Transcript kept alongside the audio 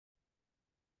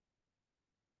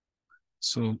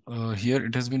So here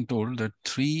it has been told that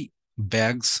 3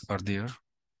 bags are there.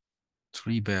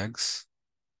 3 bags.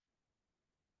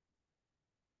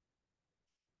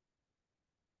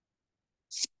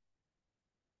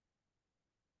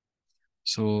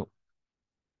 So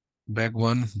bag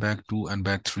 1, bag 2, and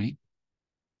bag 3.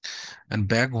 And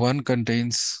bag 1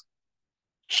 contains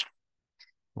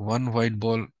 1 white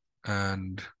ball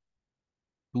and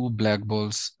 2 black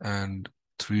balls and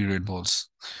 3 red balls.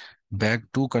 Bag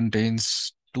 2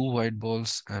 contains 2 white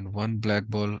balls and 1 black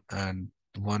ball and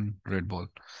 1 red ball.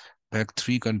 Bag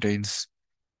 3 contains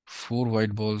 4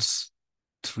 white balls,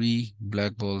 3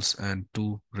 black balls, and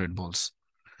 2 red balls.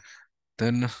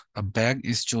 Then a bag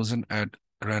is chosen at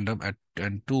random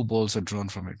and 2 balls are drawn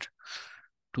from it.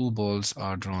 2 balls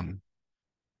are drawn.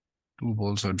 2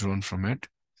 balls are drawn from it.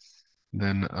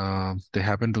 Then they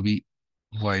happen to be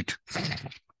white,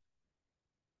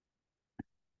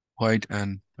 white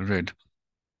and red.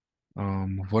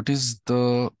 What is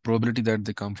the probability that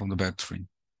they come from the bag 3?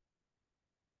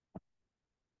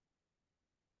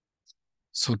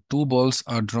 So 2 balls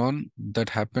are drawn that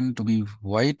happen to be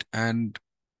white and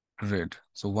red.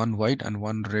 So 1 white and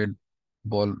 1 red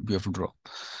ball we have to draw.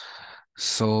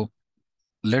 So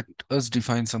let us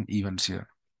define some events here.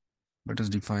 Let us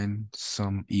define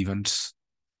some events.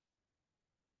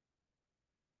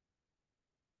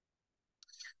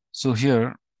 So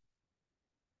here,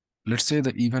 let's say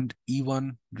the event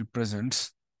E1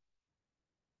 represents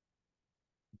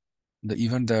the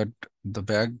event that the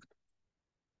bag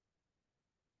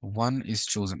 1 is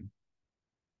chosen.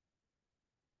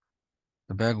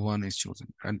 The bag 1 is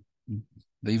chosen. And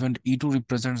the event E2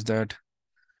 represents that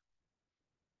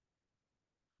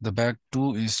the bag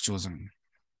 2 is chosen.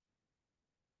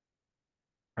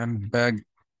 And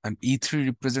E3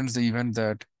 represents the event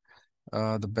that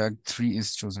the bag 3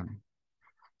 is chosen.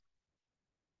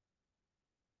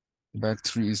 Bag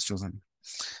 3 is chosen.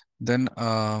 Then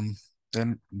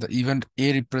the event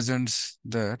A represents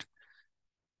that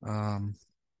the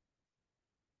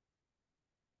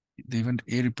event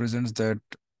A represents that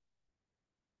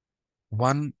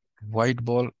 1 white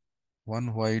ball,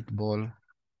 1 white ball,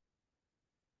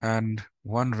 and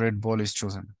 1 red ball is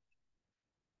chosen.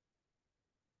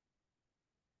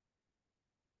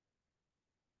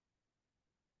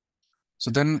 So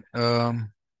then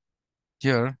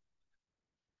here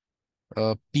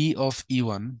P of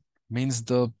E1 means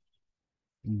the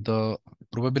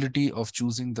probability of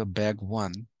choosing the bag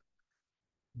 1,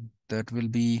 that will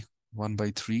be 1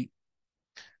 by 3.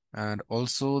 And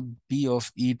also P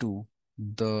of E2,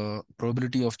 the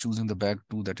probability of choosing the bag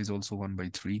 2, that is also 1 by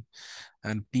 3.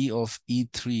 And P of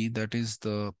E3, that is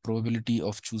the probability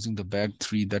of choosing the bag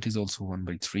 3, that is also 1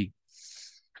 by 3.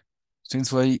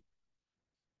 Since why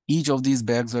each of these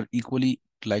bags are equally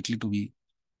likely to be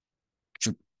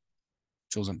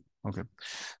chosen. Okay.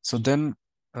 So then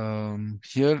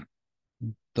here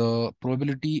the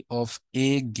probability of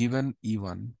A given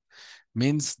E1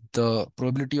 means the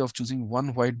probability of choosing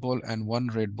 1 white ball and 1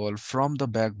 red ball from the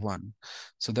bag 1.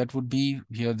 So that would be,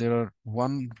 here there are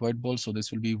 1 white ball, so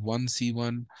this will be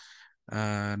 1C1,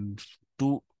 and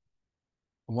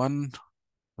 1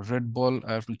 red ball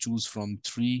I have to choose from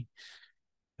 3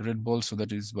 red balls, so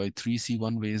that is by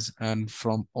 3C1 ways, and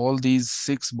from all these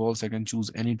 6 balls I can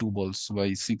choose any 2 balls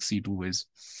by 6C2 ways.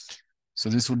 So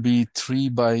this would be 3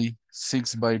 by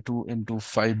 6 by 2 into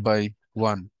 5 by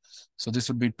 1. So this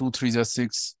would be 2 3s are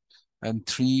 6, and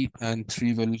 3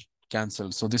 will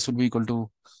cancel. So this would be equal to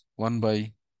 1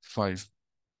 by 5.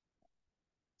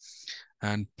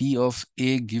 And P of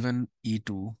A given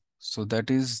E2, so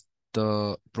that is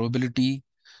the probability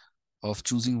of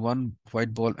choosing 1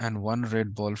 white ball and 1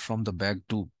 red ball from the bag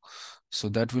 2. So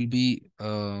that will be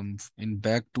in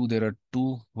bag 2 there are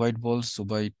 2 white balls, so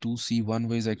by 2C1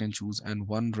 ways I can choose, and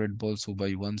 1 red ball, so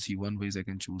by 1C1 ways I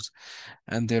can choose.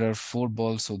 And there are 4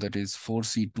 balls, so that is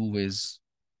 4C2 ways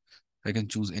I can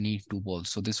choose any 2 balls.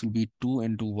 So this will be 2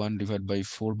 into 1 divided by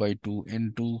 4 by 2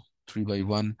 into 3 by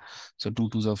 1. So 2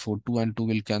 2s are 4, 2 and 2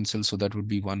 will cancel, so that would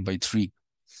be 1 by 3.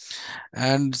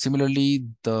 And similarly,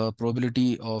 the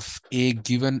probability of A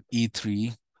given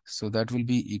E3, so that will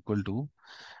be equal to,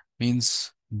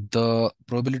 means the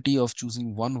probability of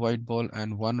choosing 1 white ball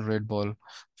and 1 red ball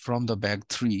from the bag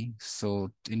 3. So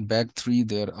in bag 3,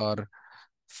 there are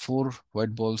 4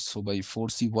 white balls. So by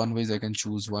 4C1 ways, I can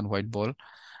choose 1 white ball.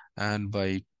 And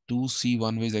by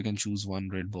 2C1 ways, I can choose 1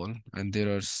 red ball. And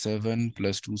there are 7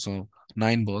 plus 2, so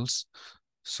 9 balls.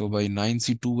 So by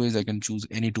 9C2 ways, I can choose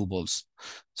any 2 balls.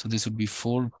 So this would be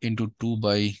 4 into 2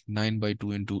 by 9 by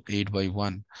 2 into 8 by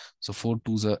 1. So 4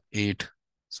 2s are 8.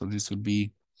 So this would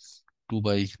be 2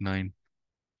 by 9.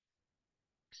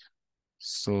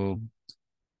 So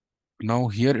Now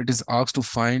here it is asked to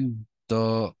find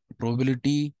the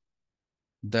probability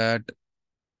that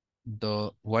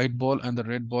the white ball and the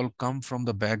red ball come from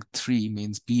the bag 3,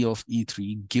 means P of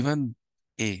E3, given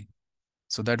A.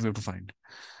 So that we have to find.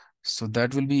 So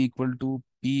that will be equal to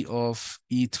P of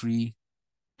E3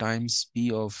 times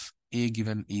P of A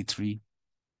given E3.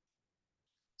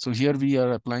 So here we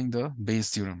are applying the Bayes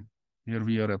theorem. Here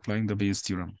we are applying the Bayes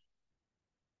theorem.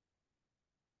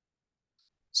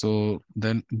 So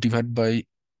then divide by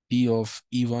P of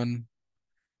E1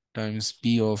 times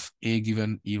P of A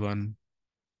given E1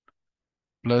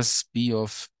 plus P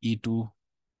of E2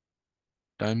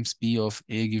 times P of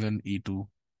A given E2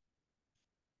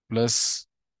 plus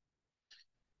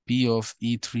P of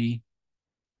E3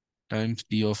 times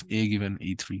P of A given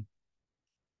E3.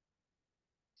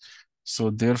 So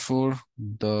therefore,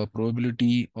 the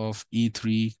probability of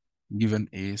E3 given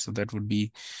A, so that would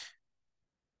be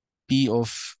P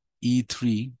of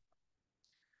E3,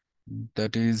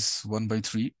 that is 1 by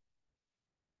 3,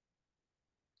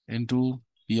 into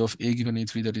P of A given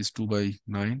E3, that is 2 by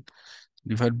 9,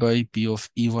 divided by P of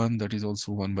E1, that is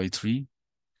also 1 by 3,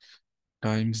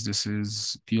 times this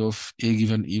is P of A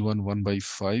given E1, 1 by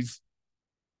 5,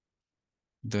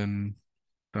 then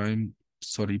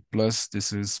plus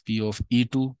this is P of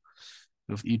E2.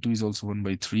 P of E2 is also 1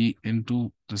 by 3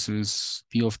 into this is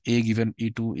P of A given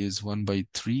E2 is 1 by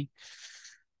 3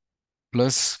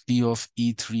 plus P of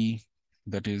E3,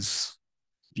 that is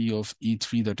P of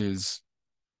E3, that is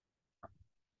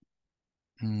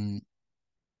mm,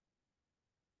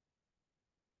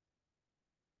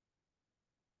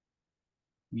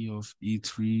 P of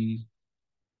E3,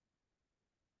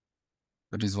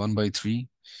 that is 1 by 3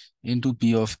 into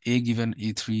P of A given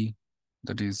E3,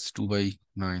 that is 2 by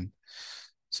 9.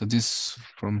 So this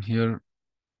from here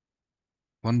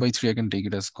 1 by 3 I can take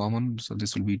it as common, so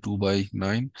this will be 2 by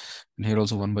 9, and here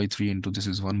also 1 by 3 into this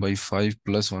is 1 by 5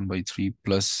 plus 1 by 3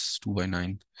 plus 2 by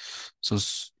 9. So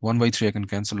 1 by 3 I can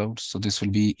cancel out, so this will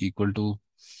be equal to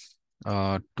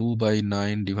 2 by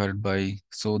 9 divided by,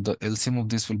 so the LCM of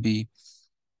this will be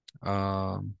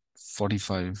uh,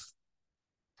 45.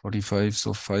 45,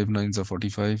 so 5 nines are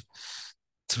 45,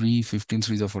 3 15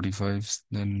 threes are 45,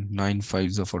 then 9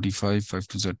 fives are 45, 5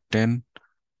 twos are 10.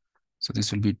 So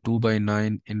this will be 2 by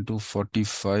 9 into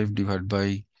 45 divided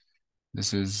by,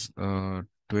 this is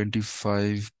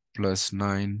 25 plus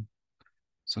 9,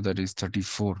 so that is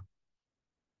 34.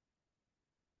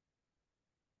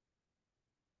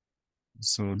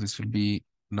 So this will be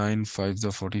 9 fives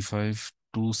are 45,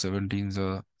 2 17s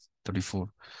are 34.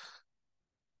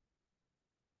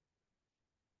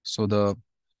 So the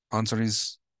answer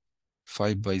is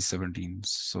 5 by 17.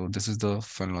 So this is the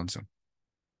final answer.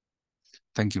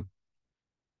 Thank you.